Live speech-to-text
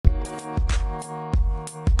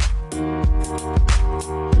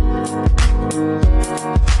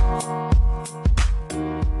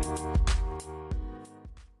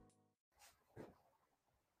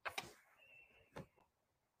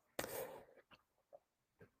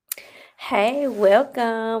Hey,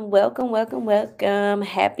 welcome.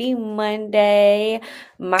 Happy Monday.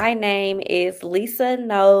 My name is Lisa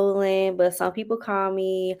Nolan, but some people call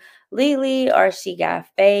me Lily or She Got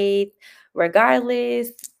Faith.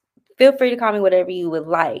 Regardless, feel free to call me whatever you would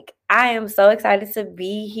like. I am so excited to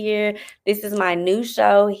be here. This is my new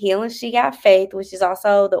show, Healing She Got Faith, which is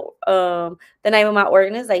also the name of my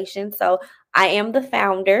organization. So I am the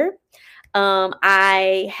founder.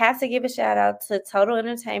 I have to give a shout out to Total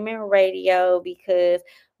Entertainment Radio because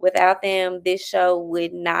without them, this show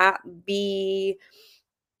would not be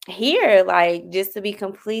here. Like, just to be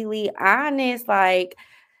completely honest, like,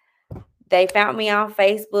 they found me on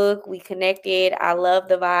Facebook. We connected. I love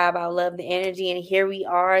the vibe. I love the energy. And here we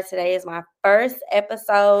are. Today is my first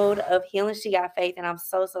episode of Healing She Got Faith. And I'm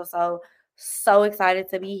so excited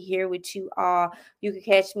to be here with you all. You can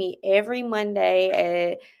catch me every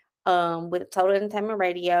Monday with Total Entertainment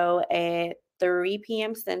Radio at 3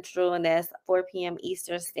 p.m. Central, and that's 4 p.m.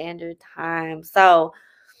 Eastern Standard Time. So,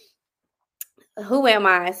 who am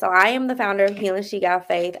I? So, I am the founder of Healing She Got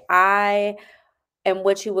Faith. I am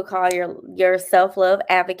what you would call your self-love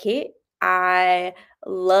advocate. I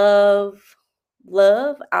love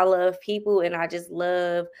I love people, and I just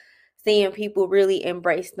love seeing people really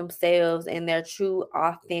embrace themselves and their true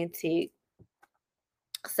authentic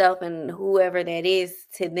self and whoever that is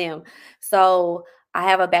to them. So I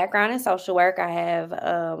have a background in social work. I have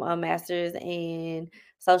a master's in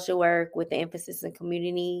social work with the emphasis in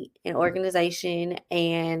community and organization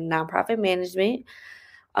and nonprofit management.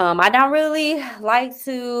 I don't really like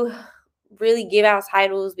to really give out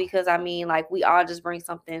titles because I mean, like, we all just bring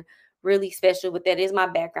something really special, but that is my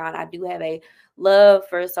background. I do have a love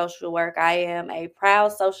for social work. I am a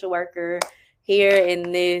proud social worker here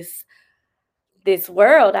in this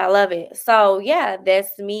world. I love it. So yeah,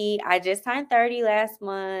 that's me. I just turned 30 last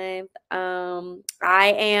month.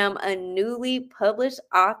 I am a newly published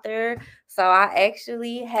author. So I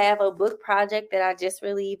actually have a book project that I just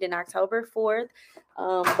released in October 4th.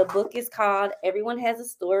 The book is called Everyone Has a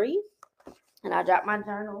Story. And I dropped my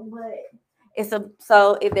journal, but if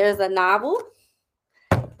there's a novel,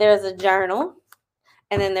 there's a journal,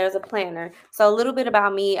 and then there's a planner. So a little bit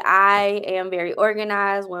about me. I am very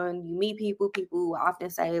organized. When you meet people, people often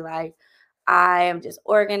say, like, I am just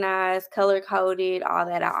organized, color coded, all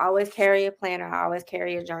that. I always carry a planner. I always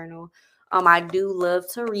carry a journal. I do love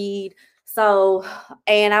to read. So,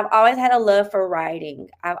 and I've always had a love for writing.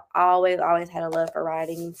 I've always had a love for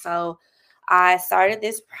writing. So I started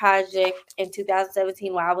this project in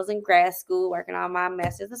 2017 while I was in grad school working on my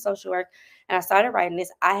master's in social work. And I started writing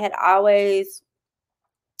this. I had always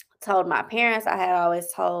told my parents, I had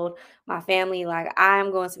always told my family, like,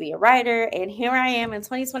 I'm going to be a writer. And here I am in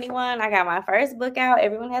 2021. I got my first book out.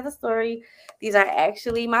 Everyone Has a Story. These are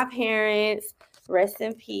actually my parents. Rest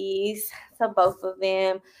in peace to both of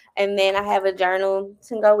them. And then I have a journal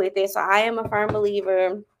to go with it. So I am a firm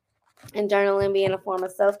believer in journaling being a form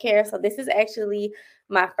of self-care. So this is actually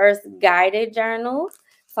my first guided journal.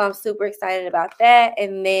 So I'm super excited about that.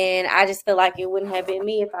 And then I just feel like it wouldn't have been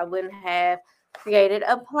me if I wouldn't have created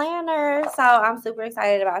a planner. So I'm super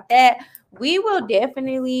excited about that. We will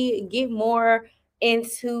definitely get more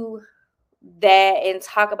into that and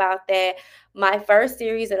talk about that. My first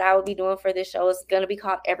series that I will be doing for this show is going to be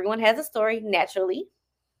called Everyone Has a Story, Naturally.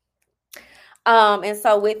 And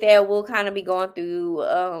so with that, we'll kind of be going through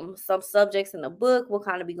some subjects in the book. We'll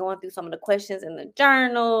kind of be going through some of the questions in the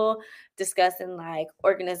journal, discussing like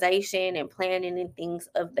organization and planning and things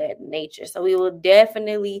of that nature. So we will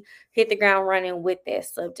definitely hit the ground running with that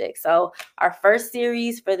subject. So our first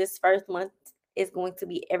series for this first month is going to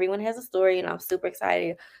be Everyone Has a Story, and I'm super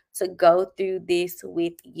excited to go through this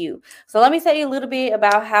with you. So let me tell you a little bit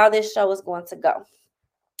about how this show is going to go.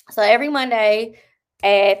 So every Monday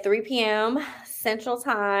at 3 p.m. Central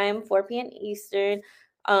Time, 4 p.m. Eastern,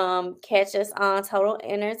 catch us on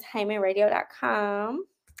totalentertainmentradio.com.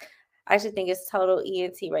 I actually think it's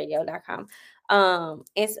totalentradio.com.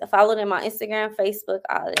 It's follow them on Instagram, Facebook,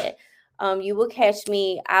 all that. You will catch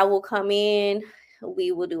me. I will come in.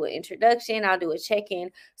 We will do an introduction. I'll do a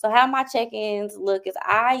check-in. So how my check-ins look is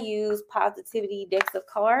I use positivity decks of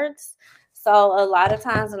cards. So a lot of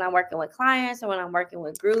times when I'm working with clients or when I'm working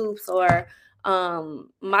with groups or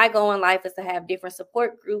my goal in life is to have different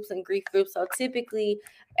support groups and grief groups. So typically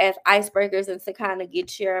as icebreakers and to kind of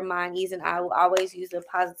get your mind easy, and I will always use a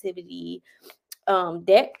positivity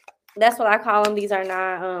deck. That's what I call them. These are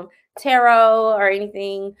not tarot or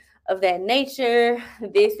anything of that nature.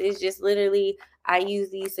 This is just literally, I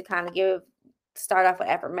use these to kind of give start off with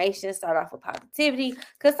affirmations, start off with positivity.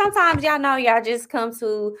 Because sometimes y'all know y'all just come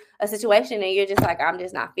to a situation and you're just like, I'm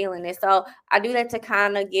just not feeling it. So I do that to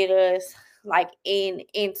kind of get us like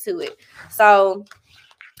into it. So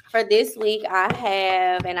for this week, I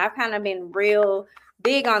have, and I've kind of been real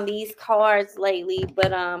big on these cards lately,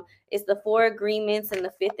 but it's the 4 Agreements and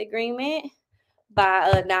the 5th Agreement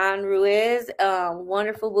by Don Ruiz.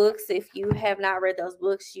 Wonderful books. If you have not read those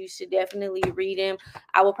books, you should definitely read them.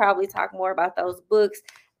 I will probably talk more about those books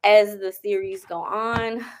as the series go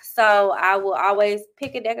on. So I will always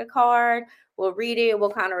pick a deck of cards. We'll read it. We'll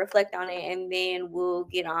kind of reflect on it, and then we'll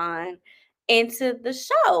get on into the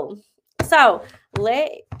show. So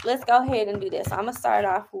let's go ahead and do this. So I'm gonna start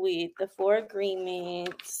off with the 4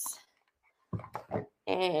 Agreements.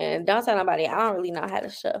 And don't tell nobody, I don't really know how to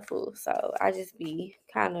shuffle, so I just be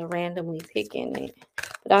kind of randomly picking it.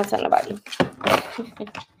 But don't tell nobody.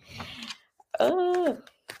 Oh,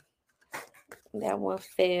 that one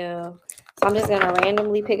fell. So I'm just going to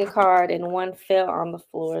randomly pick a card, and one fell on the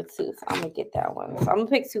floor too. So I'm going to get that one. So I'm going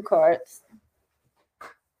to pick 2 cards.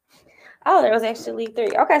 Oh, there was actually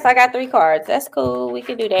 3. Okay, so I got 3 cards. That's cool. We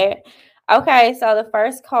can do that. Okay, so the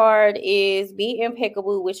first card is be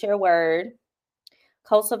impeccable with your word.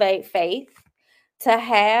 Cultivate faith. To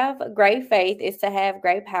have great faith is to have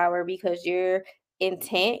great power because your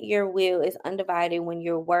intent, your will is undivided when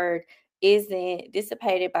your word isn't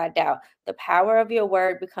dissipated by doubt. The power of your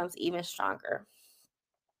word becomes even stronger.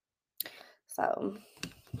 So,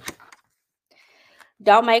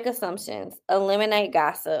 don't make assumptions. Eliminate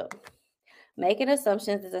gossip. Making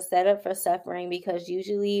assumptions is a setup for suffering because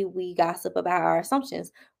usually we gossip about our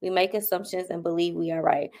assumptions. We make assumptions and believe we are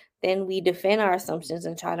right. Then we defend our assumptions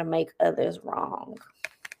and try to make others wrong.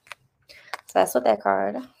 So that's what that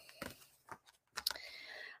card.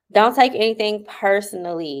 Don't take anything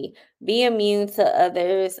personally. Be immune to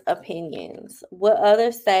others' opinions. What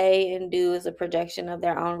others say and do is a projection of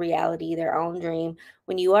their own reality, their own dream.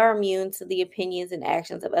 When you are immune to the opinions and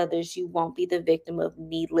actions of others, you won't be the victim of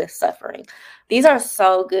needless suffering. These are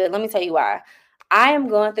so good. Let me tell you why. I am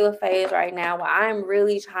going through a phase right now where I'm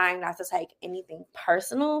really trying not to take anything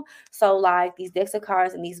personal. So, like these decks of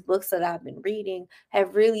cards and these books that I've been reading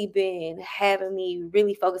have really been having me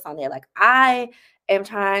really focus on that. Like, I am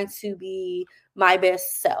trying to be my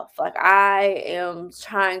best self. Like, I am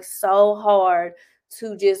trying so hard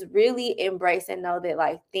to just really embrace and know that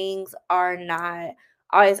like things are not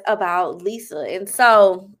always about Lisa. And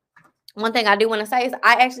so one thing I do want to say is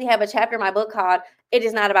I actually have a chapter in my book called It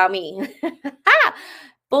Is Not About Me.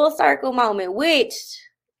 Full circle moment, which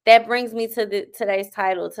that brings me to today's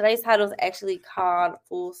title. Today's title is actually called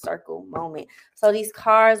Full Circle Moment. So these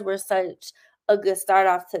cards were such a good start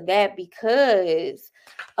off to that because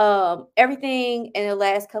everything in the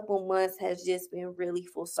last couple months has just been really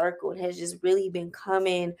full circle. It has just really been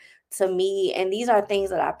coming to me. And these are things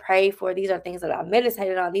that I prayed for. These are things that I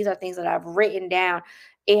meditated on. These are things that I've written down.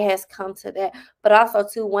 It has come to that. But also,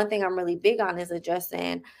 too, one thing I'm really big on is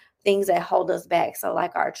addressing things that hold us back. So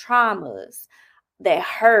like our traumas that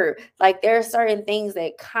hurt, like there are certain things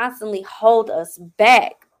that constantly hold us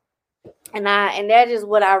back. And that is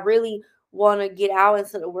what I really want to get out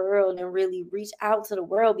into the world and really reach out to the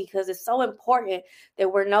world because it's so important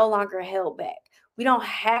that we're no longer held back. We don't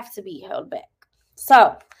have to be held back.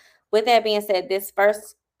 So with that being said, this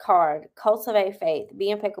first card, cultivate faith,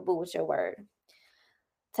 be impeccable with your word.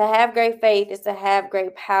 To have great faith is to have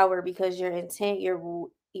great power because your intent, your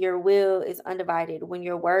will is undivided. When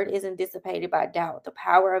your word isn't dissipated by doubt, the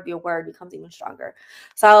power of your word becomes even stronger.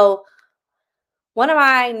 So one of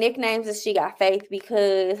my nicknames is She Got Faith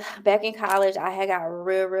because back in college, I had got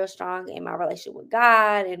real strong in my relationship with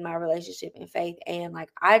God and my relationship in faith. And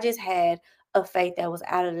like, I just had a faith that was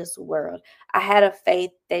out of this world. I had a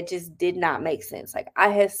faith that just did not make sense. Like, I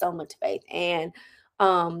had so much faith. And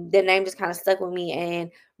the name just kind of stuck with me.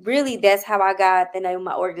 And really, that's how I got the name of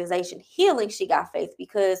my organization, Healing She Got Faith,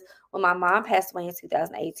 because when my mom passed away in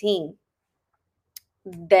 2018,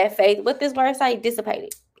 that faith, what this word say,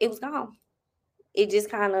 dissipated. It was gone. It just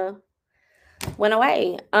kind of went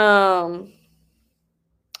away.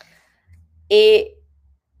 It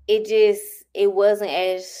wasn't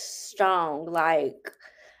as strong. Like,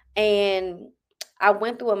 and I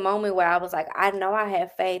went through a moment where I was like, I know I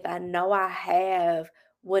have faith. I know I have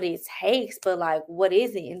what it takes, but like, what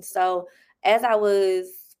is it? And so as I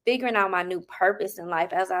was figuring out my new purpose in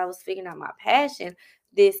life, as I was figuring out my passion,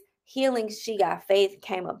 this Healing She Got Faith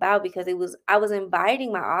came about because I was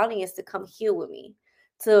inviting my audience to come heal with me,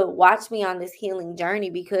 to watch me on this healing journey,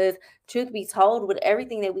 because truth be told, with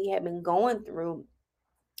everything that we have been going through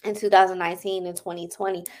in 2019 and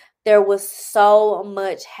 2020, there was so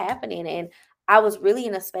much happening. And I was really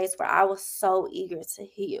in a space where I was so eager to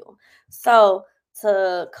heal. So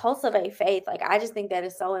to cultivate faith, like I just think that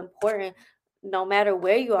is so important no matter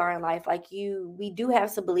where you are in life. Like we do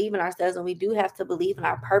have to believe in ourselves, and we do have to believe in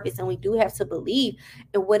our purpose, and we do have to believe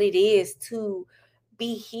in what it is to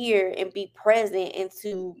be here and be present and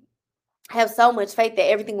to have so much faith that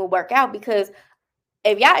everything will work out. Because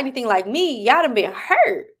if y'all anything like me, y'all done been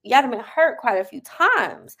hurt. Y'all done been hurt quite a few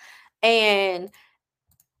times. And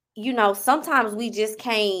sometimes we just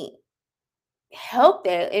can't help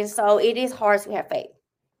that. And so it is hard to have faith.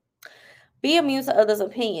 Be immune to others'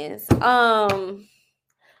 opinions. I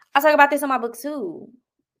talk about this in my book too,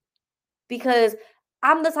 because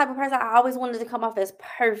I'm the type of person, I always wanted to come off as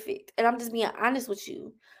perfect. And I'm just being honest with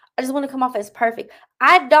you. I just want to come off as perfect.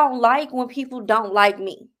 I don't like when people don't like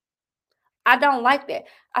me. I don't like that.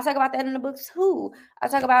 I talk about that in the book too. I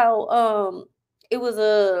talk about it was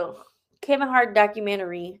a Kevin Hart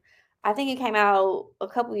documentary. I think it came out a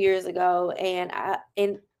couple years ago, and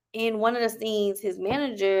in one of the scenes, his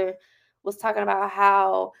manager was talking about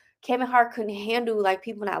how Kevin Hart couldn't handle like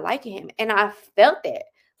people not liking him. And I felt that.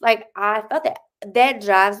 Like I felt that. That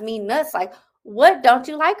drives me nuts. Like, what don't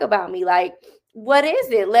you like about me? Like, what is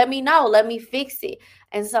it? Let me know. Let me fix it.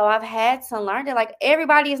 And so I've had to learn that like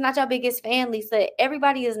everybody is not your biggest fan, Lisa.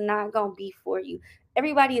 Everybody is not going to be for you.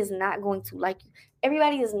 Everybody is not going to like you.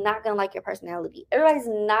 Everybody is not going to like your personality. Everybody's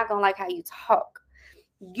not going to like how you talk.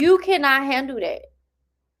 You cannot handle that.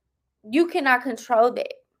 You cannot control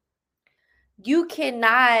that. You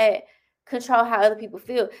cannot control how other people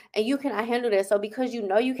feel, and you cannot handle that. So because you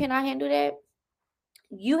know you cannot handle that,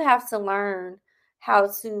 you have to learn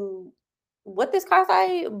how to, what this card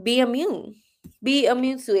say, be immune. Be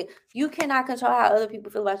immune to it. You cannot control how other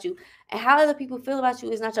people feel about you. And how other people feel about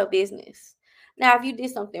you is not your business. Now, if you did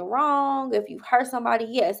something wrong, if you hurt somebody,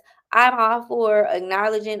 yes, I'm all for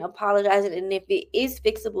acknowledging, apologizing, and if it is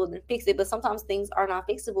fixable, then fix it. But sometimes things are not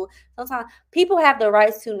fixable. Sometimes people have the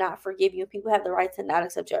right to not forgive you. People have the right to not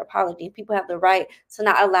accept your apology. People have the right to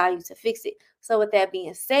not allow you to fix it. So with that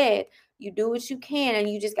being said, you do what you can and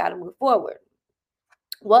you just got to move forward.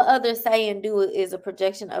 What others say and do is a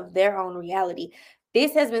projection of their own reality.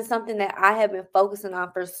 This has been something that I have been focusing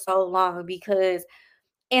on for so long, because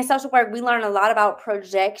in social work, we learn a lot about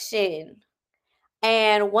projection.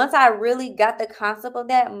 And once I really got the concept of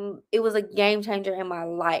that, it was a game changer in my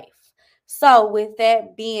life. So with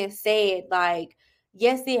that being said, like,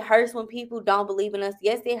 yes, it hurts when people don't believe in us.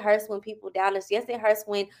 Yes, it hurts when people doubt us. Yes, it hurts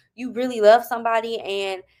when you really love somebody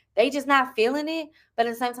and they just not feeling it. But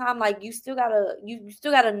at the same time, like, you still gotta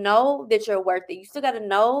know that you're worth it. You still gotta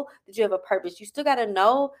know that you have a purpose. You still gotta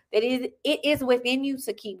know that it is within you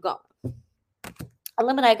to keep going.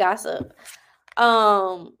 Eliminate gossip.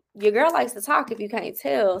 Your girl likes to talk, if you can't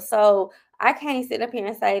tell. So I can't sit up here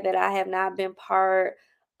and say that I have not been part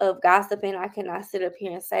of gossiping. I cannot sit up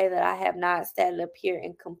here and say that I have not sat up here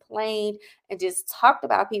and complained and just talked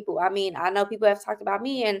about people. I mean, I know people have talked about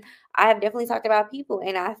me, and I have definitely talked about people.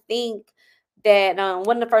 And I think that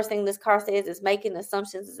one of the first things this card says is making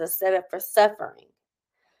assumptions is a setup for suffering.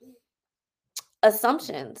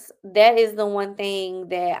 Assumptions, that is the one thing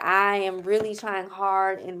that I am really trying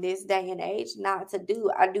hard in this day and age not to do.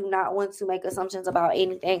 I do not want to make assumptions about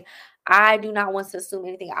anything. I do not want to assume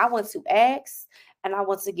anything. I want to ask and I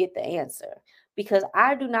want to get the answer, because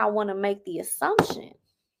I do not want to make the assumption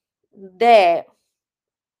that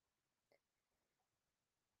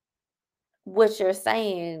what you're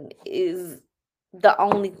saying is the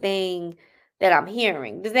only thing that I'm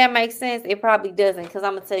hearing. Does that make sense? It probably doesn't, because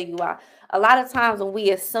I'm going to tell you why. A lot of times when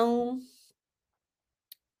we assume,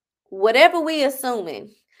 whatever we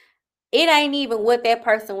assuming, it ain't even what that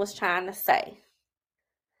person was trying to say.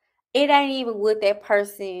 It ain't even what that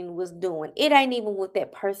person was doing. It ain't even what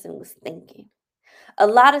that person was thinking. A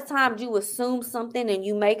lot of times you assume something and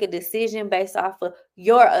you make a decision based off of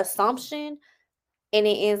your assumption, and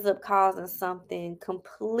it ends up causing something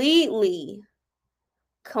completely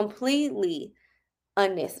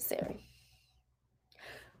unnecessary.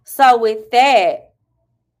 So with that,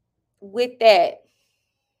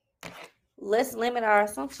 let's limit our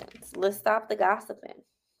assumptions. Let's stop the gossiping.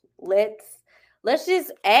 Let's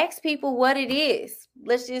just ask people what it is.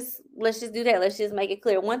 Let's just do that. Let's just make it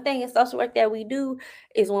clear. One thing in social work that we do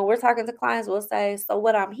is when we're talking to clients, we'll say, so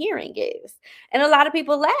what I'm hearing is, and a lot of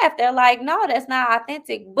people laugh. They're like, no, that's not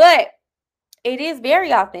authentic. But it is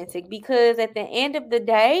very authentic, because at the end of the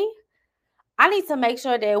day, I need to make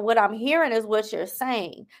sure that what I'm hearing is what you're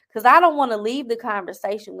saying, because I don't want to leave the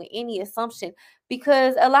conversation with any assumption,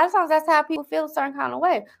 because a lot of times that's how people feel a certain kind of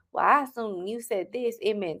way. Well, I assumed when you said this,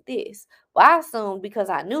 it meant this. Well, I assumed because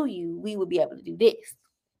I knew you, we would be able to do this.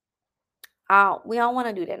 We don't want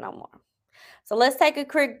to do that no more. So let's take a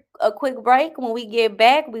quick break. When we get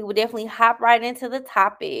back, we will definitely hop right into the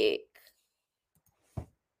topic.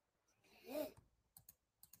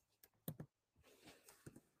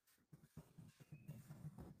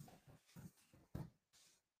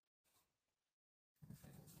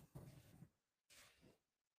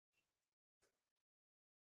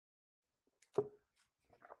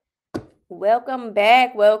 Welcome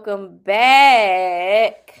back. Welcome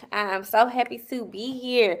back. I'm so happy to be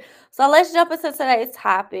here. So let's jump into today's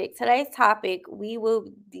topic. Today's topic, we will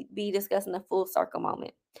be discussing the full circle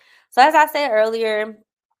moment. So as I said earlier,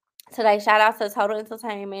 today, shout out to Total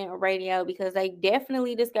Entertainment Radio because they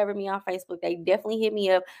definitely discovered me on Facebook. They definitely hit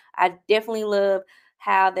me up. I definitely love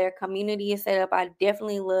how their community is set up. I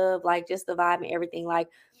definitely love like just the vibe and everything. Like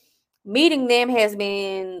meeting them has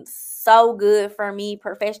been so good for me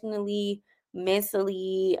professionally,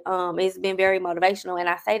 mentally. It's been very motivational. And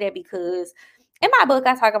I say that because in my book,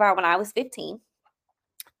 I talk about when I was 15.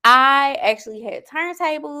 I actually had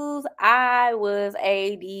turntables. I was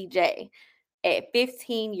a DJ at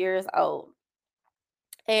 15 years old.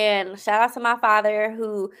 And shout out to my father,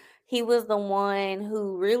 who he was the one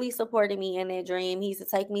who really supported me in that dream. He used to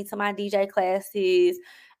take me to my DJ classes,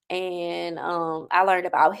 and I learned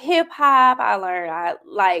about hip hop. I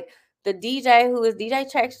like the DJ who is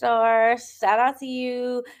DJ Checkstar. Shout out to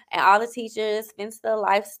you and all the teachers, Finsta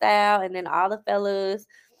Lifestyle, and then all the fellas.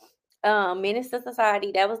 Minister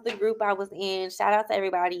Society, that was the group I was in. Shout out to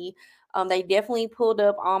everybody. They definitely pulled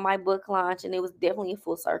up on my book launch, and it was definitely a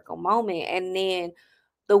full circle moment. And then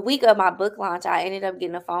the week of my book launch, I ended up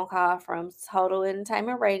getting a phone call from Total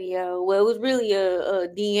Entertainment Radio. Well, it was really a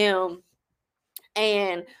DM,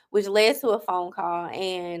 and which led to a phone call.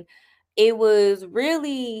 And it was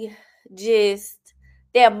really just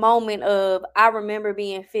that moment of, I remember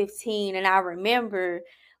being 15 and I remember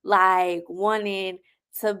like wanting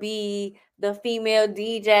to be the female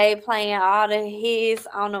DJ playing all the hits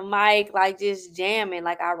on the mic, like just jamming.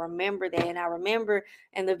 Like I remember that. And I remember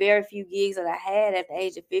in the very few gigs that I had at the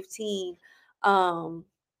age of 15,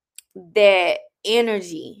 that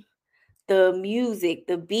energy, the music,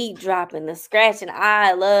 the beat dropping, the scratching.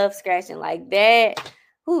 I love scratching like that.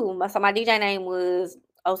 So my DJ name was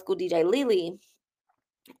Old School DJ Lily.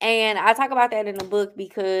 And I talk about that in the book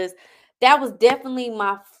because that was definitely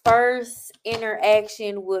my first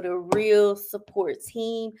interaction with a real support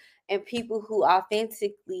team and people who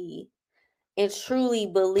authentically and truly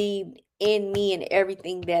believed in me and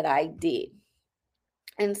everything that I did.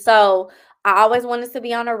 And so I always wanted to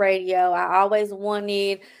be on the radio. I always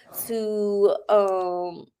wanted to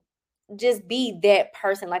just be that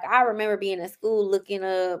person. Like I remember being in school looking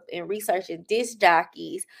up and researching disc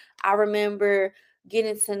jockeys. I remember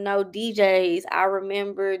getting to know DJs. I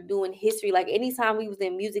remember doing history. Like anytime we was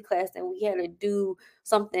in music class and we had to do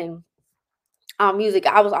something on music,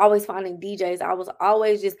 I was always finding DJs. I was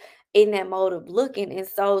always just in that mode of looking. And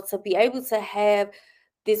so to be able to have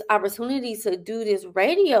this opportunity to do this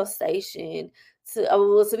radio station,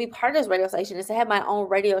 to be part of this radio station, and to have my own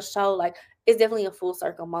radio show, like it's definitely a full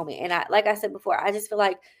circle moment. And like I said before, I just feel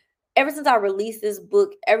like ever since I released this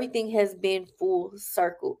book, everything has been full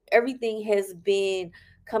circle. Everything has been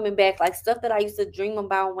coming back, like stuff that I used to dream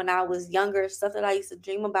about when I was younger, stuff that I used to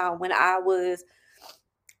dream about when I was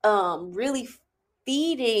really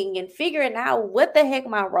feeding and figuring out what the heck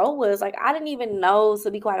my role was. Like I didn't even know,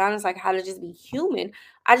 to be quite honest, like how to just be human.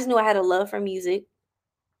 I just knew I had a love for music.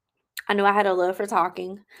 I knew I had a love for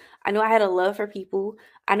talking. I knew I had a love for people.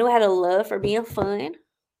 I knew I had a love for being fun,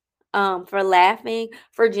 for laughing,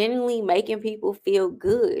 for genuinely making people feel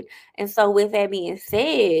good. And so with that being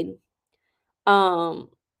said,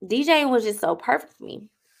 DJing was just so perfect for me.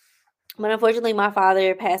 But unfortunately, my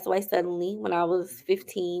father passed away suddenly when I was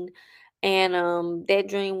 15, and that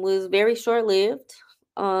dream was very short lived.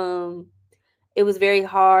 Um, it was very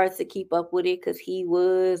hard to keep up with it because he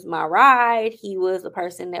was my ride. He was the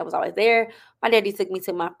person that was always there. My daddy took me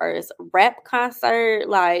to my first rap concert.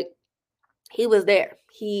 Like he was there.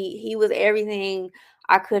 He was everything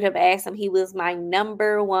I could have asked him. He was my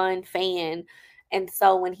number one fan. And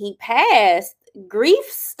so when he passed, grief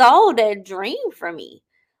stole that dream from me.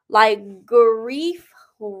 Like grief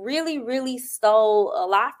really, really stole a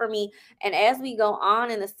lot from me. And as we go on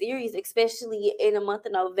in the series, especially in the month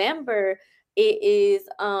of November, it is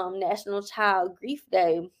National Child Grief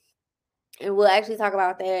Day. And we'll actually talk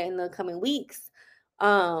about that in the coming weeks.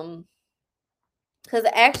 Because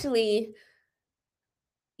actually,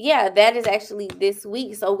 yeah, that is actually this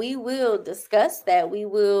week. So we will discuss that. We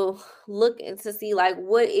will look into see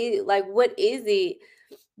what is it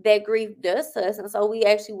that grief does to us. And so we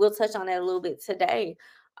actually will touch on that a little bit today.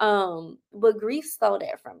 But grief stole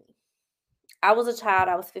that from me. I was a child,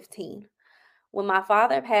 I was 15. When my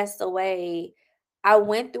father passed away, I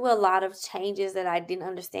went through a lot of changes that I didn't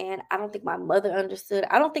understand. I don't think my mother understood.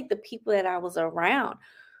 I don't think the people that I was around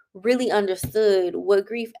really understood what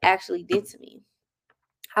grief actually did to me.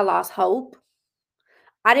 I lost hope.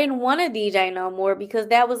 I didn't want to DJ no more because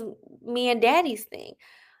that was me and daddy's thing.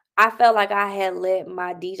 I felt like I had let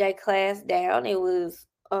my DJ class down. It was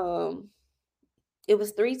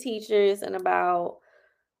 3 teachers and about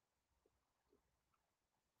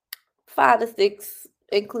 5 to 6,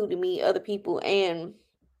 including me, other people, and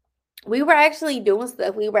we were actually doing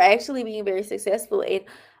stuff. We were actually being very successful, and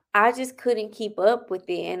I just couldn't keep up with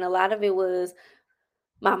it. And a lot of it was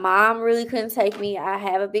my mom really couldn't take me. I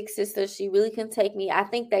have a big sister. She really couldn't take me. I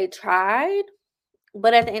think they tried,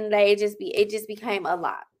 but at the end of the day, it just became a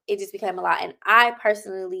lot. It just became a lot. And I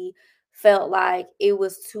personally felt like it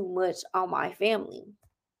was too much on my family.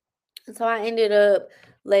 And so I ended up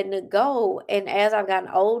letting it go. And as I've gotten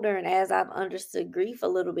older and as I've understood grief a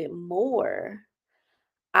little bit more,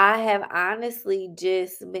 I have honestly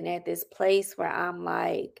just been at this place where I'm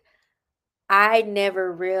like, I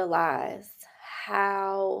never realized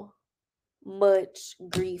how much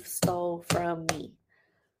grief stole from me.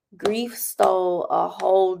 Grief stole a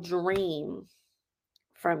whole dream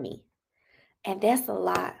from me. And that's a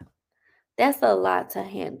lot. That's a lot to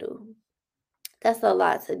handle. That's a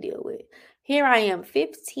lot to deal with. Here I am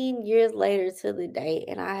 15 years later to the day,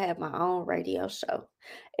 and I have my own radio show.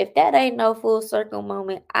 If that ain't no full circle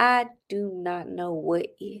moment, I do not know what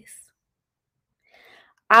is.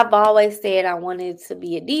 I've always said I wanted to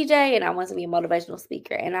be a DJ and I wanted to be a motivational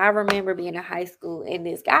speaker. And I remember being in high school and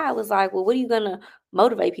this guy was like, well, what are you going to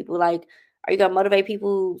motivate people? Like, are you going to motivate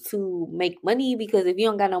people to make money? Because if you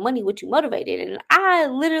don't got no money, what you motivated? And I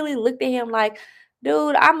literally looked at him like,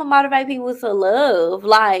 dude, I'm going to motivate people to love.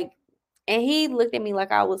 Like, and he looked at me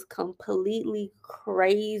like I was completely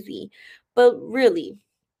crazy. But really,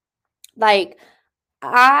 like,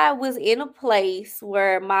 I was in a place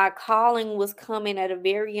where my calling was coming at a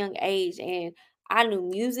very young age, and I knew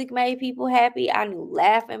music made people happy. I knew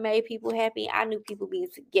laughing made people happy. I knew people being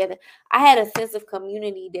together. I had a sense of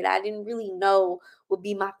community that I didn't really know would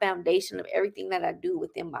be my foundation of everything that I do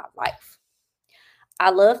within my life. I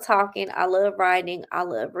love talking. I love writing. I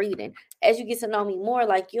love reading. As you get to know me more,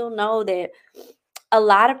 like, you'll know that a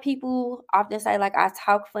lot of people often say like I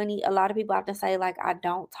talk funny. A lot of people often say like I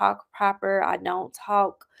don't talk proper. I don't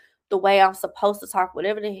talk the way I'm supposed to talk,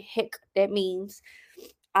 whatever the heck that means.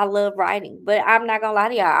 I love writing, but I'm not gonna lie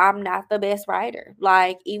to y'all, I'm not the best writer.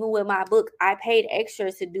 Like, even with my book, I paid extra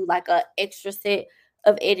to do like a extra set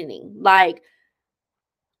of editing. Like,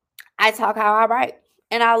 I talk how I write,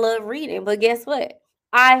 and I love reading, but guess what?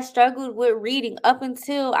 I struggled with reading up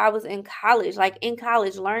until I was in college. Like, in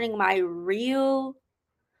college, learning my real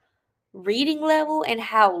reading level and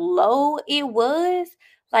how low it was.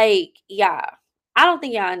 Like, yeah, I don't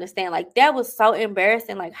think y'all understand. Like, that was so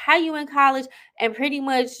embarrassing. Like, how you in college and pretty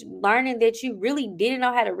much learning that you really didn't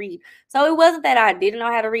know how to read. So it wasn't that I didn't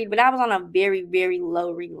know how to read, but I was on a very, very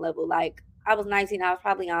low reading level. Like, I was 19, I was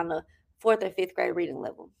probably on the 4th or 5th grade reading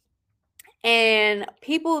level. And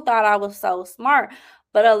people thought I was so smart,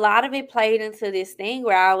 but a lot of it played into this thing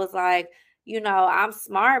where I was like, I'm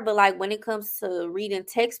smart, but like when it comes to reading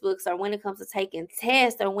textbooks or when it comes to taking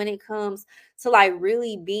tests or when it comes to like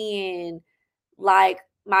really being like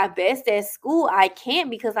my best at school, I can't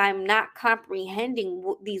because I'm not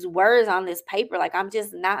comprehending these words on this paper. Like, I'm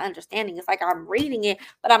just not understanding. It's like I'm reading it,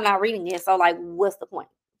 but I'm not reading it. So like, what's the point?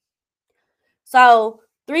 So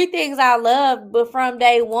 3 things I loved, but from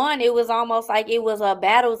day one, it was almost like it was a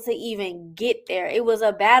battle to even get there. It was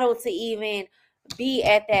a battle to even be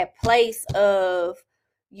at that place of,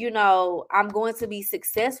 I'm going to be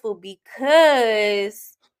successful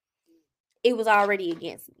because it was already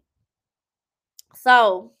against me.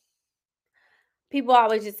 So people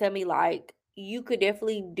always just tell me like, you could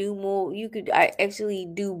definitely do more. You could actually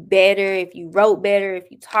do better if you wrote better,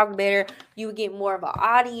 if you talk better, you would get more of an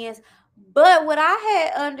audience. But what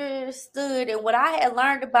I had understood and what I had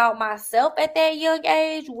learned about myself at that young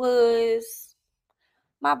age was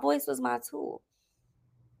my voice was my tool.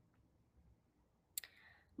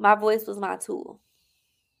 My voice was my tool.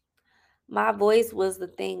 My voice was the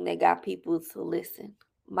thing that got people to listen.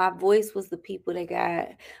 My voice was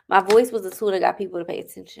my voice was the tool that got people to pay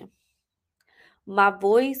attention. My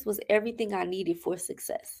voice was everything I needed for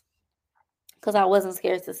success because I wasn't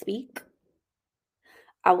scared to speak.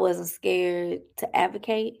 I wasn't scared to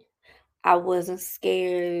advocate. I wasn't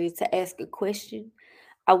scared to ask a question.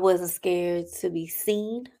 I wasn't scared to be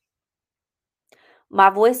seen. My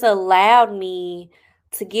voice allowed me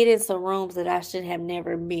to get into rooms that I should have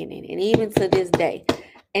never been in. And even to this day,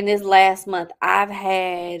 in this last month, I've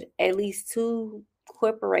had at least 2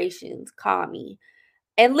 corporations call me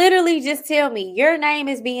and literally just tell me, your name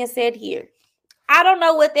is being said here. I don't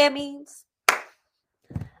know what that means.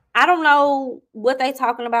 I don't know what they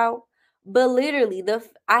talking about. But literally,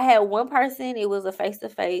 I had one person, it was a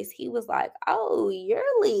face-to-face. He was like, oh, you're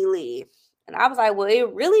Lily. And I was like, well,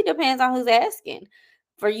 it really depends on who's asking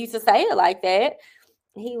for you to say it like that.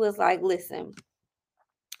 He was like, listen,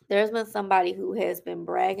 there's been somebody who has been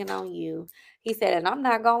bragging on you. He said, and I'm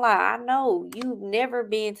not gonna lie, I know you've never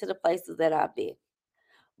been to the places that I've been,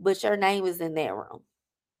 but your name is in that room.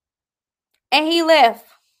 And he left.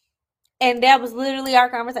 And that was literally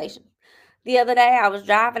our conversation. The other day I was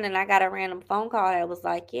driving and I got a random phone call that was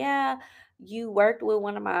like, yeah, you worked with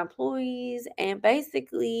one of my employees and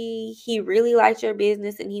basically he really liked your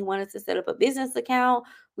business and he wanted to set up a business account.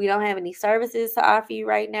 We don't have any services to offer you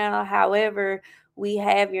right now. However, we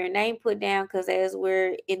have your name put down because as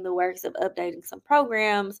we're in the works of updating some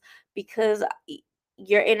programs, because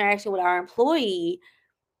your interaction with our employee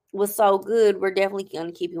was so good, we're definitely going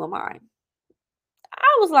to keep you in mind.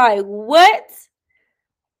 I was like, what?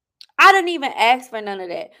 I didn't even ask for none of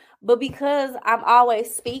that. But because I'm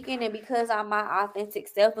always speaking and because I'm my authentic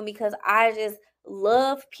self and because I just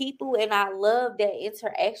love people and I love that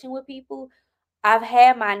interaction with people, I've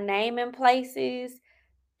had my name in places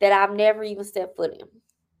that I've never even stepped foot in.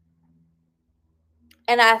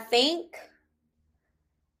 And I think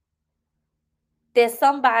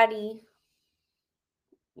that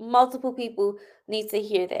multiple people need to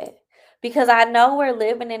hear that. Because I know we're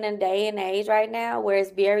living in a day and age right now where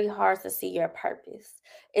it's very hard to see your purpose.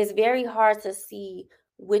 It's very hard to see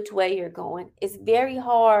which way you're going. It's very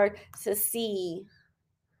hard to see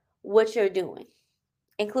what you're doing,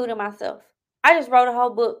 including myself. I just wrote a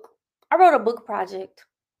whole book. I wrote a book project,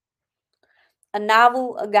 a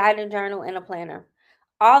novel, a guided journal, and a planner.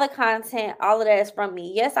 All the content, all of that is from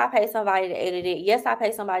me. Yes, I paid somebody to edit it. Yes, I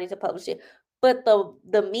paid somebody to publish it. But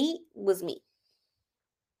the meat was me.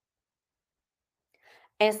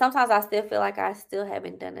 And sometimes I still feel like I still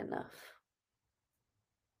haven't done enough.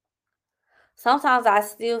 Sometimes I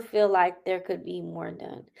still feel like there could be more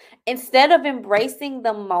done. Instead of embracing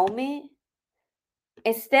the moment,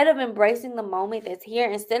 that's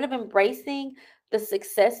here, instead of embracing the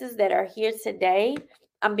successes that are here today,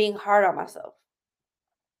 I'm being hard on myself.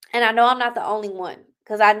 And I know I'm not the only one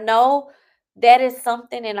because I know that is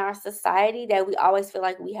something in our society that we always feel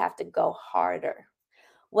like we have to go harder.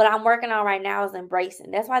 What I'm working on right now is embracing.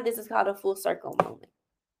 That's why this is called a full circle moment.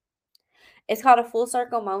 It's called a full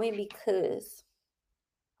circle moment because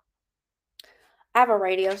I have a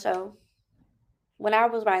radio show. When I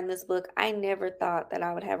was writing this book, I never thought that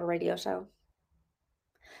I would have a radio show.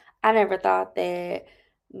 I never thought that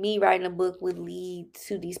me writing a book would lead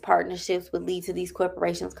to these partnerships, would lead to these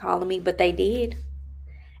corporations calling me, but they did.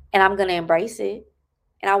 And I'm going to embrace it.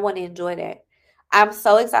 And I want to enjoy that. I'm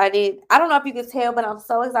so excited. I don't know if you can tell, but I'm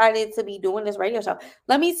so excited to be doing this radio show.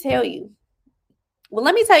 Let me tell you. Well,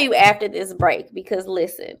 let me tell you after this break because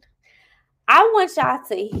listen, I want y'all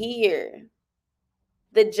to hear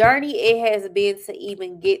the journey it has been to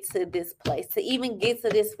even get to this place, to even get to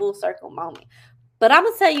this full circle moment. But I'm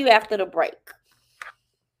going to tell you after the break.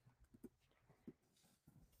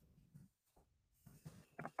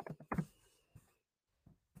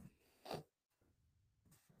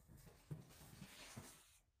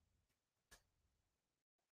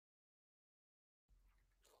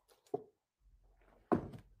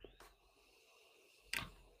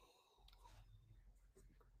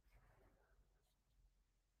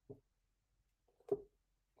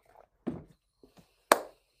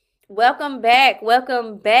 Welcome back.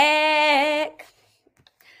 Welcome back.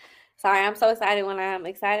 Sorry, I'm so excited. When I'm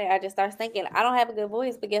excited, I just start thinking. I don't have a good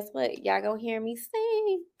voice, but guess what? Y'all gonna hear me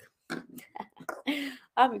sing.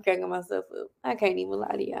 I'll be cracking myself up. I can't even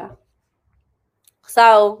lie to y'all.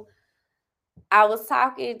 So I was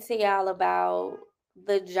talking to y'all about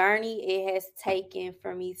the journey it has taken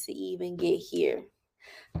for me to even get here.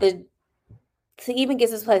 To even get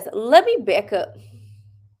to this place. Let me back up.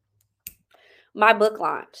 My book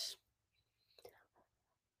launch.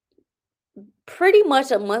 Pretty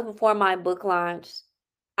much a month before my book launch,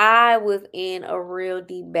 I was in a real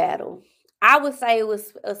deep battle. I would say it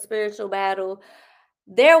was a spiritual battle.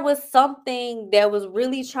 There was something that was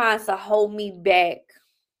really trying to hold me back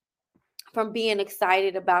from being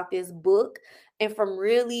excited about this book and from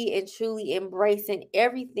really and truly embracing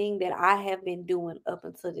everything that I have been doing up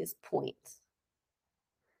until this point.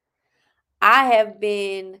 I have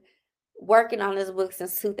been working on this book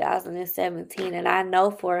since 2017, and I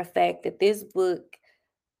know for a fact that this book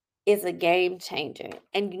is a game changer.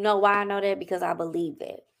 And you know why I know that? Because I believe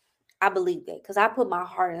that. I believe that because I put my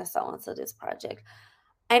heart and soul into this project.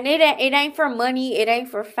 And it ain't for money. It ain't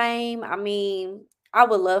for fame. I mean, I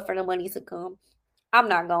would love for the money to come. I'm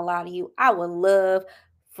not gonna lie to you. I would love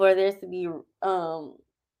for there to be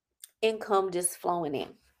income just flowing in.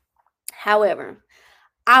 However,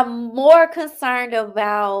 I'm more concerned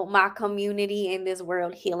about my community in this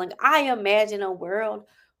world healing. I imagine a world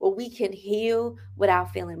where we can heal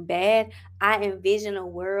without feeling bad. I envision a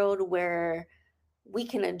world where we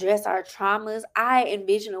can address our traumas. I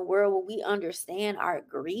envision a world where we understand our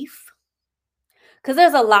grief. Because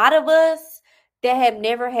there's a lot of us that have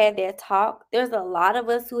never had that talk. There's a lot of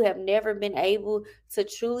us who have never been able to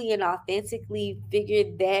truly and authentically figure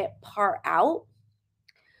that part out.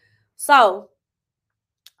 So,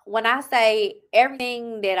 when I say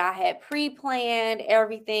everything that I had pre-planned,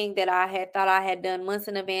 everything that I had thought I had done months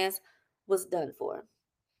in advance was done for.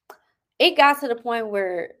 It got to the point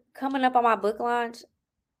where coming up on my book launch,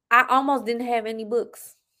 I almost didn't have any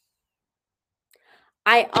books.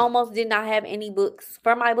 I almost did not have any books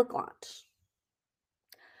for my book launch.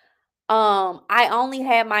 I only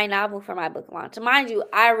had my novel for my book launch. Mind you,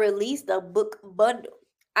 I released a book bundle.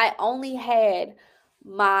 I only had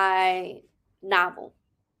my novel.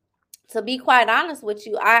 To be quite honest with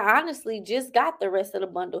you, I honestly just got the rest of the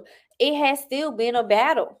bundle. It has still been a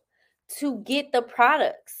battle to get the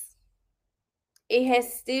products. It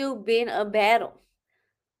has still been a battle.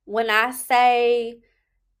 When I say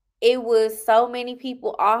it was so many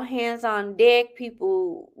people, all hands on deck,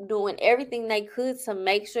 people doing everything they could to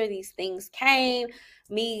make sure these things came,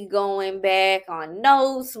 me going back on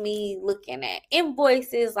notes, me looking at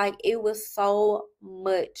invoices, like it was so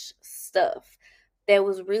much stuff that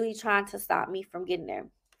was really trying to stop me from getting there.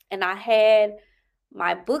 And I had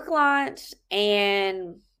my book launch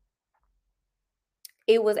and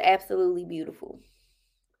it was absolutely beautiful.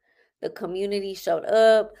 The community showed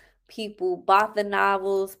up. People bought the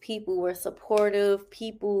novels. People were supportive.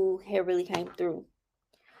 People had really came through.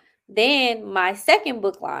 Then my second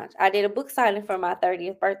book launch, I did a book signing for my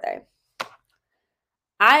 30th birthday.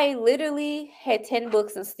 I literally had 10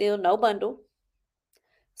 books and still no bundle.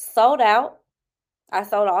 Sold out. I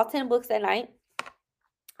sold all 10 books that night.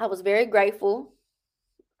 I was very grateful.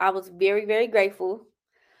 I was very, very grateful.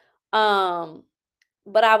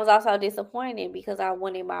 But I was also disappointed because I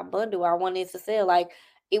wanted my bundle. I wanted to sell. Like,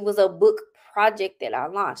 it was a book project that I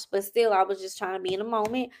launched. But still, I was just trying to be in the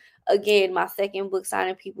moment. Again, my second book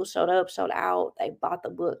signing, people showed up, showed out. They bought the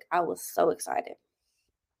book. I was so excited.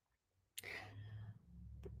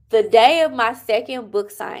 The day of my second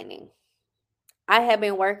book signing, I had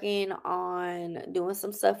been working on doing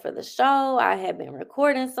some stuff for the show. I had been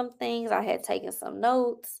recording some things. I had taken some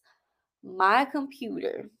notes. My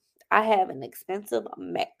computer, I have an expensive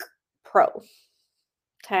Mac Pro.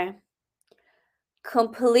 Okay.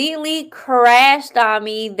 Completely crashed on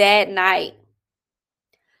me that night.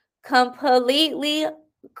 Completely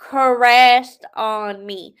crashed on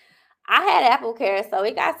me. I had Apple Care, so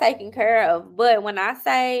it got taken care of. But when I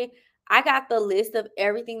say I got the list of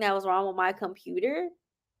everything that was wrong with my computer,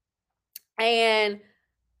 and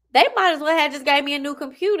they might as well have just gave me a new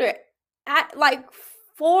computer. Like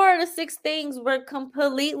 4 to 6 things were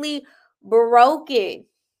completely broken.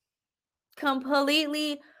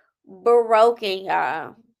 Completely broken,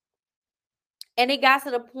 y'all. And it got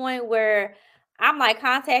to the point where I'm like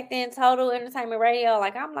contacting Total Entertainment Radio.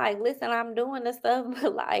 Like, I'm like, listen, I'm doing this stuff,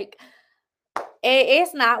 but like,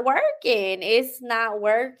 it's not working. It's not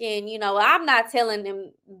working. You know, I'm not telling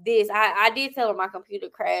them this. I did tell them my computer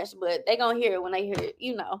crashed, but they gonna hear it when they hear it.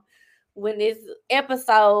 You know, when this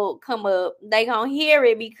episode come up, they gonna hear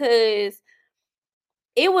it because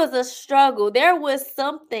it was a struggle. There was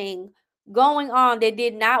something going on that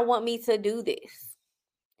did not want me to do this.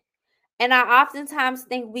 And I oftentimes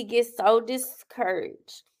think we get so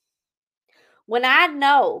discouraged. When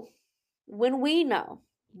we know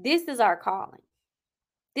this is our calling,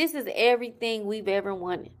 this is everything we've ever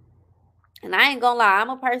wanted. And I ain't gonna lie,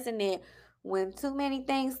 I'm a person that when too many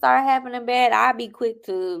things start happening bad, I'll be quick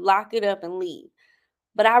to lock it up and leave.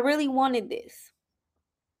 But I really wanted this.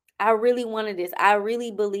 I really wanted this. I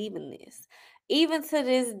really believe in this. Even to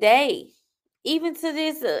this day, even to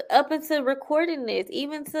this, up into recording this,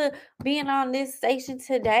 even to being on this station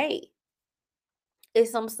today,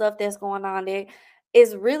 it's some stuff that's going on there.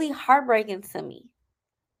 It's really heartbreaking to me.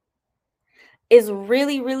 It's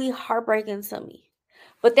really, really heartbreaking to me.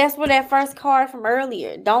 But that's where that first card from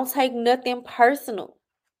earlier. Don't take nothing personal.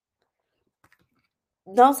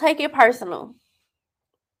 Don't take it personal.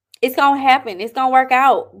 It's going to happen. It's going to work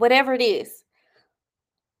out. Whatever it is.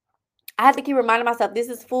 I have to keep reminding myself, this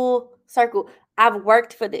is full circle. I've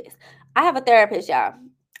worked for this. I have a therapist, y'all.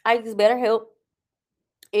 I use BetterHelp.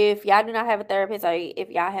 If y'all do not have a therapist, or if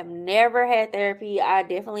y'all have never had therapy, I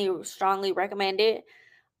definitely strongly recommend it.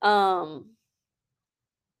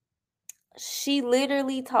 She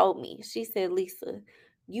literally told me, she said, Lisa,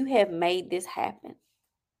 you have made this happen.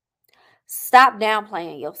 Stop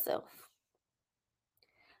downplaying yourself.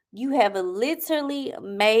 You have literally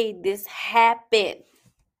made this happen.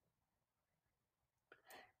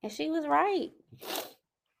 And she was right.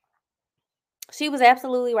 She was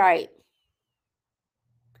absolutely right.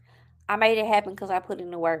 I made it happen because I put in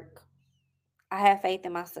the work. I have faith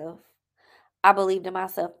in myself. I believed in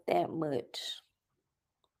myself that much.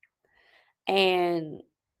 And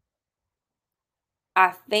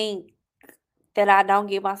I think that I don't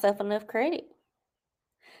give myself enough credit.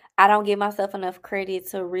 I don't give myself enough credit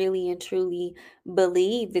to really and truly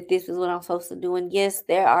believe that this is what I'm supposed to do. And yes,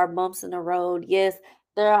 there are bumps in the road. Yes,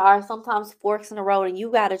 there are sometimes forks in the road, and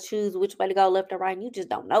you got to choose which way to go, left or right, and you just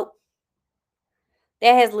don't know.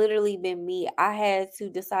 That has literally been me. I had to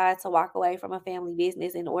decide to walk away from a family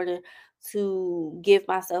business in order to give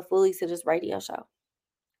myself fully to this radio show.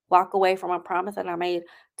 Walk away from a promise that I made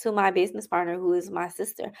to my business partner, who is my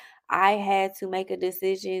sister. I had to make a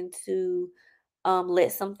decision to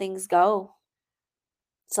let some things go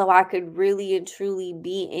so I could really and truly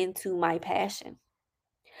be into my passion.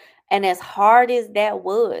 And as hard as that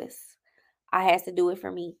was, I had to do it for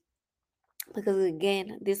me. Because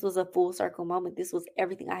again, this was a full circle moment. This was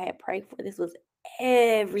everything I had prayed for. This was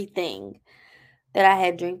everything that I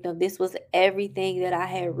had dreamed of. This was everything that I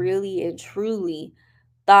had really and truly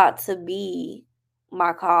thought to be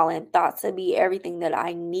my calling, thought to be everything that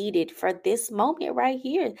I needed for this moment right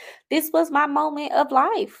here. This was my moment of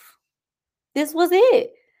life. This was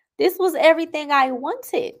it. This was everything I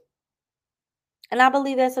wanted. And I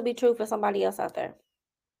believe that to be true for somebody else out there.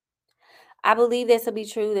 I believe that to be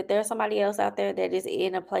true, that there's somebody else out there that is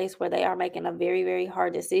in a place where they are making a very, very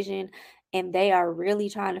hard decision, and they are really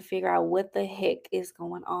trying to figure out what the heck is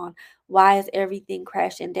going on. Why is everything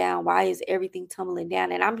crashing down? Why is everything tumbling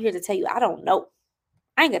down? And I'm here to tell you, I don't know.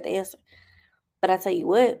 I ain't got the answer. But I tell you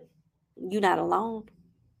what, you're not alone.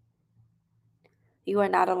 You are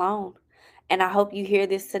not alone. And I hope you hear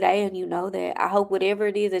this today and you know that. I hope whatever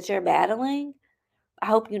it is that you're battling, I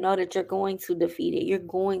hope you know that you're going to defeat it. You're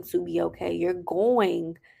going to be okay. You're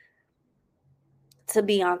going to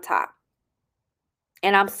be on top.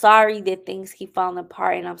 And I'm sorry that things keep falling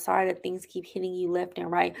apart, and I'm sorry that things keep hitting you left and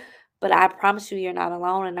right. But I promise you, you're not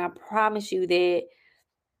alone. And I promise you that,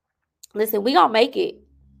 listen, we gonna make it.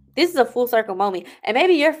 This is a full circle moment. And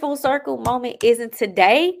maybe your full circle moment isn't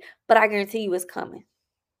today, but I guarantee you it's coming.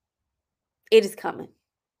 It is coming.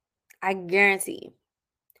 I guarantee you.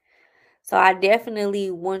 So I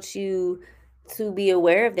definitely want you to be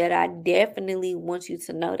aware of that. I definitely want you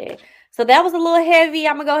to know that. So that was a little heavy.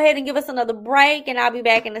 I'm going to go ahead and give us another break, and I'll be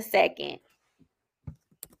back in a second.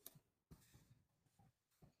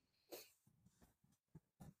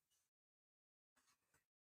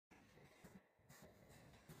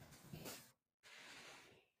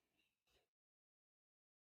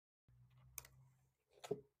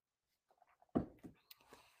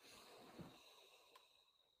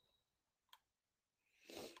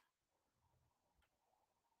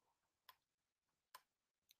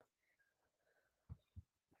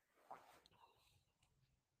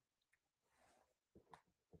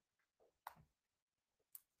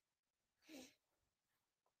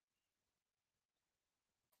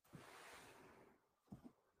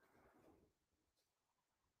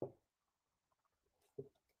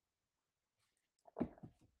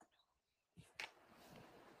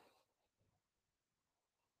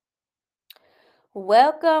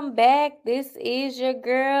 Welcome back. This is your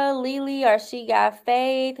girl, Lily, or She Got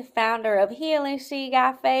Faith, founder of Healing She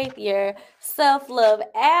Got Faith, your self-love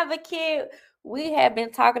advocate. We have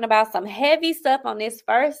been talking about some heavy stuff on this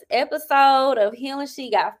first episode of Healing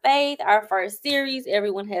She Got Faith, our first series.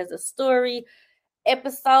 Everyone has a story.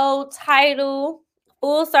 Episode title,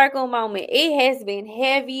 Full Circle Moment. It has been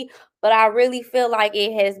heavy, but I really feel like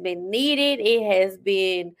it has been needed. It has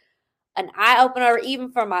been an eye-opener,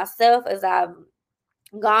 even for myself, as I've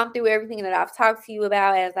gone through everything that I've talked to you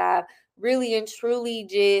about, as I've really and truly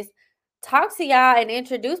just talked to y'all and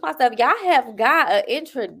introduced myself. Y'all have got an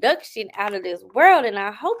introduction out of this world, and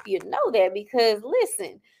I hope you know that, because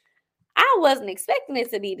listen, I wasn't expecting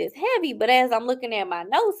it to be this heavy, but as I'm looking at my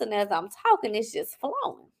notes and as I'm talking, it's just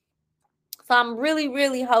flowing. So I'm really,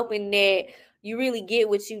 really hoping that you really get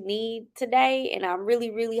what you need today, and I'm really,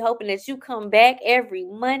 really hoping that you come back every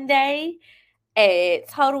Monday at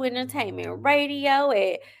Total Entertainment Radio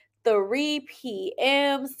at 3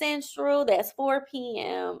 p.m. Central. That's 4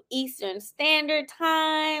 p.m. Eastern Standard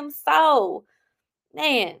Time. So,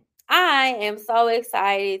 man, I am so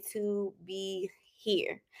excited to be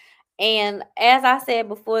here. And as I said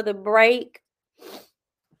before the break,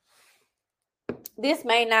 this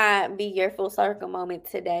may not be your full circle moment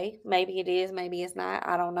today. Maybe it is, maybe it's not.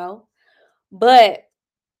 I don't know. But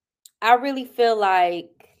I really feel like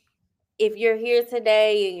if you're here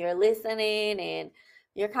today and you're listening and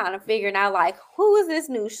you're kind of figuring out like, who is this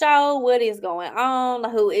new show? What is going on?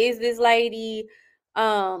 Who is this lady?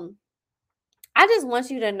 I just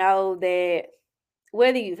want you to know that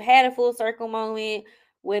whether you've had a full circle moment,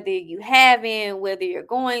 whether you haven't, whether you're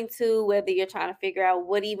going to, whether you're trying to figure out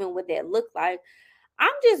what even would that look like, I'm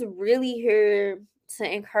just really here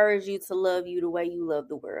to encourage you to love you the way you love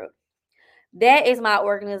the world. That is my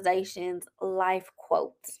organization's life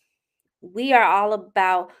quote. We are all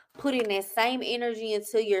about putting that same energy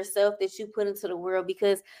into yourself that you put into the world,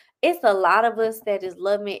 because it's a lot of us that is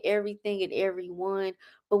loving everything and everyone,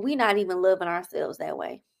 but we not even loving ourselves that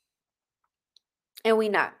way. And we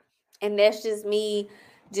not. And that's just me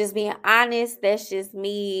just being honest. That's just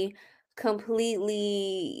me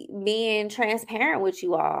completely being transparent with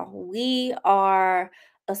you all. We are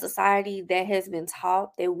a society that has been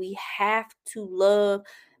taught that we have to love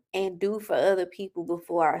and do for other people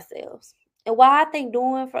before ourselves. And while I think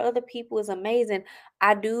doing for other people is amazing,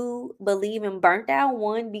 I do believe in burnt out,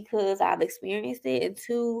 one, because I've experienced it, and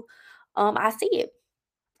two, I see it.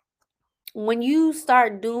 When you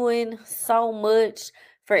start doing so much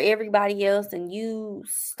for everybody else and you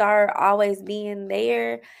start always being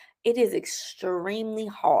there, it is extremely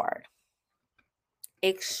hard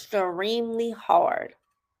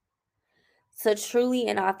to truly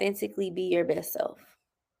and authentically be your best self.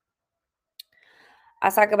 I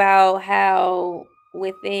talk about how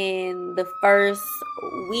within the first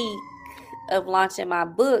week of launching my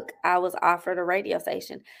book, I was offered a radio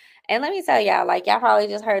station. And let me tell y'all, like, y'all probably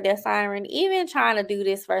just heard that siren. Even trying to do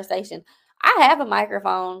this first station, I have a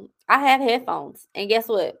microphone, I have headphones, and guess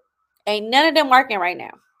what? Ain't none of them working right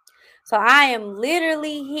now. So I am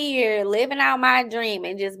literally here living out my dream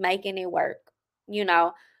and just making it work. You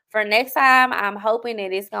know, for next time, I'm hoping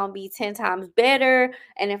that it's going to be 10 times better.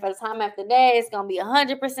 And then for the time after that, it's going to be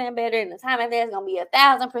 100% better. And the time after that, it's going to be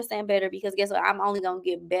 1,000% better, because guess what? I'm only going to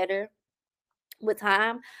get better with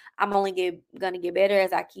time. I'm only going to get better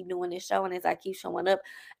as I keep doing this show and as I keep showing up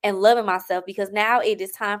and loving myself, because now it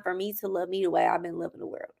is time for me to love me the way I've been loving the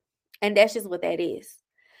world. And that's just what that is.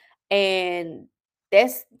 And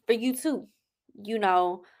that's for you too. You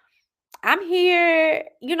know, I'm here,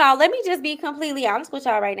 let me just be completely honest with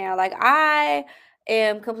y'all right now. Like, I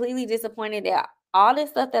am completely disappointed that all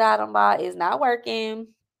this stuff that I done bought is not working.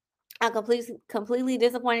 I'm completely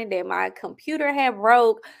disappointed that my computer had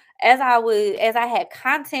broke as I had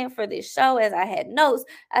content for this show, as I had notes,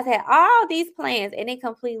 I had all these plans, and it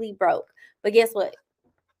completely broke. But guess what?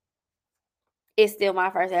 It's still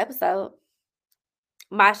my first episode.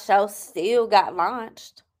 My show still got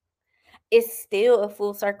launched. It's still a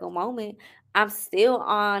full circle moment. I'm still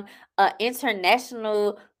on an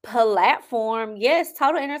international platform. Yes,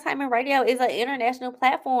 Total Entertainment Radio is an international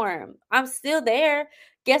platform. I'm still there.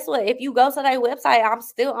 Guess what? If you go to their website, I'm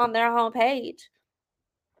still on their homepage.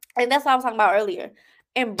 And that's what I was talking about earlier.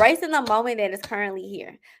 Embracing the moment that is currently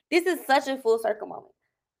here. This is such a full circle moment.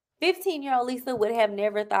 15-year-old Lisa would have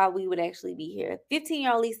never thought we would actually be here.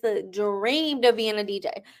 15-year-old Lisa dreamed of being a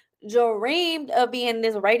DJ, dreamed of being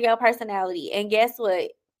this radio personality. And guess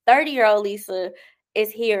what? 30-year-old Lisa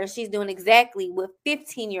is here. She's doing exactly what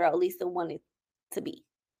 15-year-old Lisa wanted to be.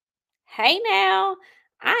 Hey now,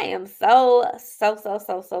 I am so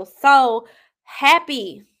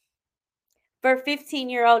happy for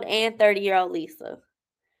 15-year-old and 30-year-old Lisa,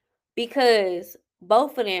 because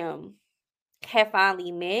both of them have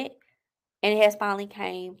finally met. And it has finally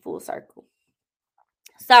came full circle.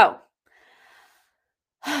 So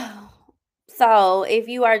if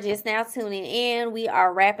you are just now tuning in, we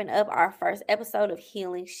are wrapping up our first episode of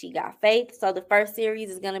Healing She Got Faith. So the first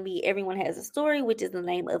series is going to be Everyone Has a Story, which is the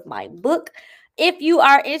name of my book. If you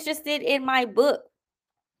are interested in my book,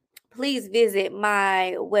 please visit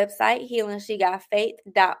my website,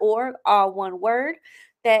 HealingSheGotFaith.org, all one word.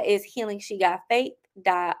 That is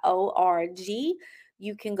HealingSheGotFaith.org.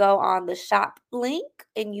 You can go on the shop link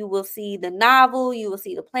and you will see the novel, you will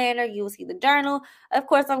see the planner, you will see the journal. Of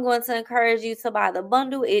course, I'm going to encourage you to buy the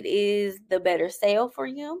bundle. It is the better sale for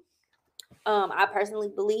you. I personally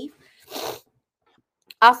believe.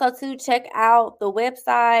 Also, to check out the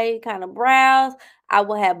website, kind of browse. I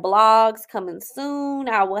will have blogs coming soon.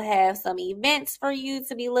 I will have some events for you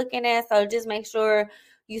to be looking at. So just make sure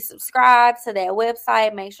you subscribe to that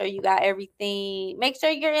website. Make sure you got everything. Make sure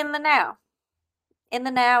you're in the now. In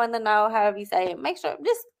the now, in the know, however you say it. Make sure,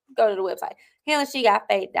 just go to the website,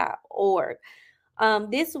 HealingSheGotFaith.org.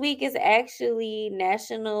 This week is actually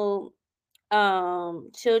National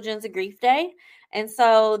Children's Grief Day. And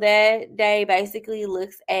so that day basically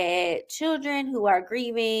looks at children who are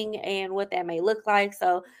grieving and what that may look like.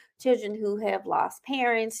 So children who have lost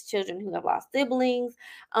parents, children who have lost siblings.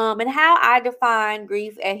 And how I define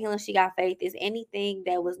grief at Healing She Got Faith is anything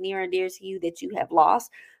that was near and dear to you that you have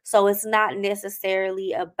lost. So it's not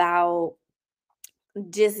necessarily about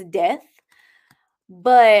just death,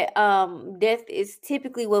 but death is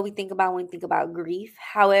typically what we think about when we think about grief.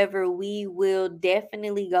 However, we will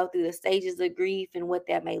definitely go through the stages of grief and what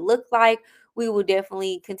that may look like. We will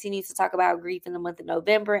definitely continue to talk about grief in the month of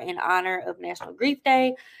November in honor of National Grief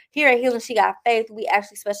Day. Here at Healing She Got Faith, we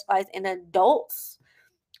actually specialize in adults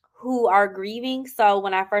who are grieving. So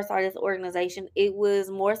when I first started this organization, it was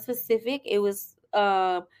more specific. It was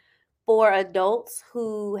for adults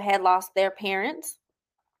who had lost their parents.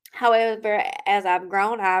 However, as I've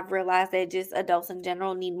grown, I've realized that just adults in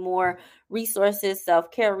general need more resources,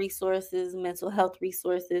 self-care resources, mental health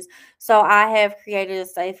resources. So I have created a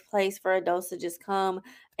safe place for adults to just come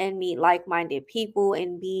and meet like-minded people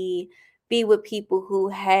and be with people who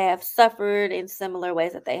have suffered in similar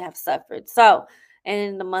ways that they have suffered. So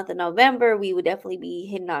in the month of November, we would definitely be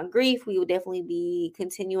hitting on grief. We would definitely be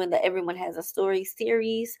continuing the Everyone Has a Story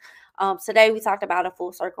series. Today we talked about a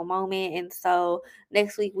full circle moment. And so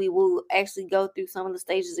next week, we will actually go through some of the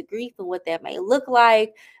stages of grief and what that may look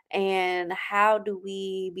like and how do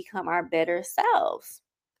we become our better selves.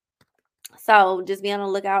 So just be on the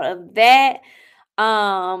lookout of that.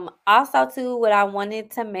 Also too, what I wanted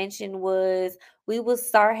to mention was we will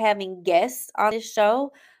start having guests on this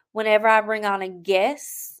show. Whenever I bring on a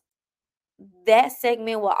guest, that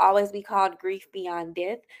segment will always be called Grief Beyond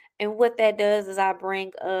Death. And what that does is I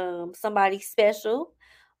bring somebody special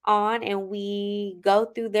on and we go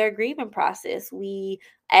through their grieving process. We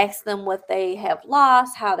ask them what they have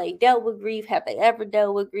lost, how they dealt with grief, have they ever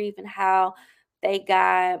dealt with grief, and how they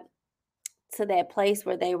got to that place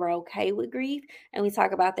where they were okay with grief, and we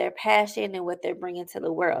talk about their passion and what they're bringing to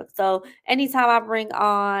the world. So anytime I bring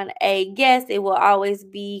on a guest, it will always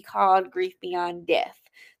be called Grief Beyond Death.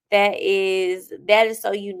 That is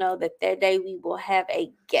so you know that that day we will have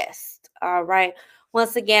a guest. All right.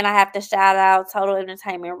 Once again, I have to shout out Total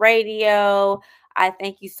Entertainment Radio. I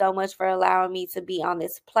thank you so much for allowing me to be on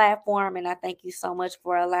this platform, and I thank you so much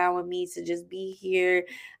for allowing me to just be here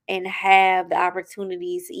and have the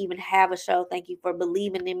opportunities to even have a show. Thank you for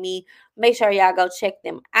believing in me. Make sure y'all go check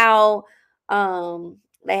them out.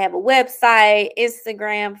 They have a website,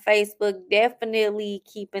 Instagram, Facebook. Definitely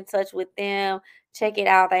keep in touch with them. Check it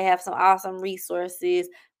out. They have some awesome resources.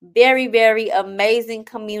 Very, very amazing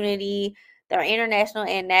community. They're international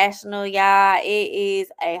and national, y'all. It is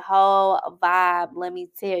a whole vibe. Let me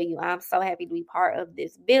tell you, I'm so happy to be part of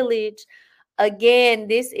this village. Again,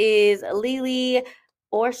 this is Lily,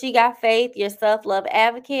 or She Got Faith, your self-love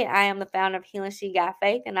advocate. I am the founder of Healing She Got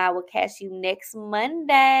Faith, and I will catch you next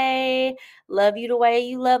Monday. Love you the way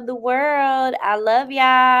you love the world. I love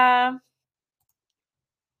y'all.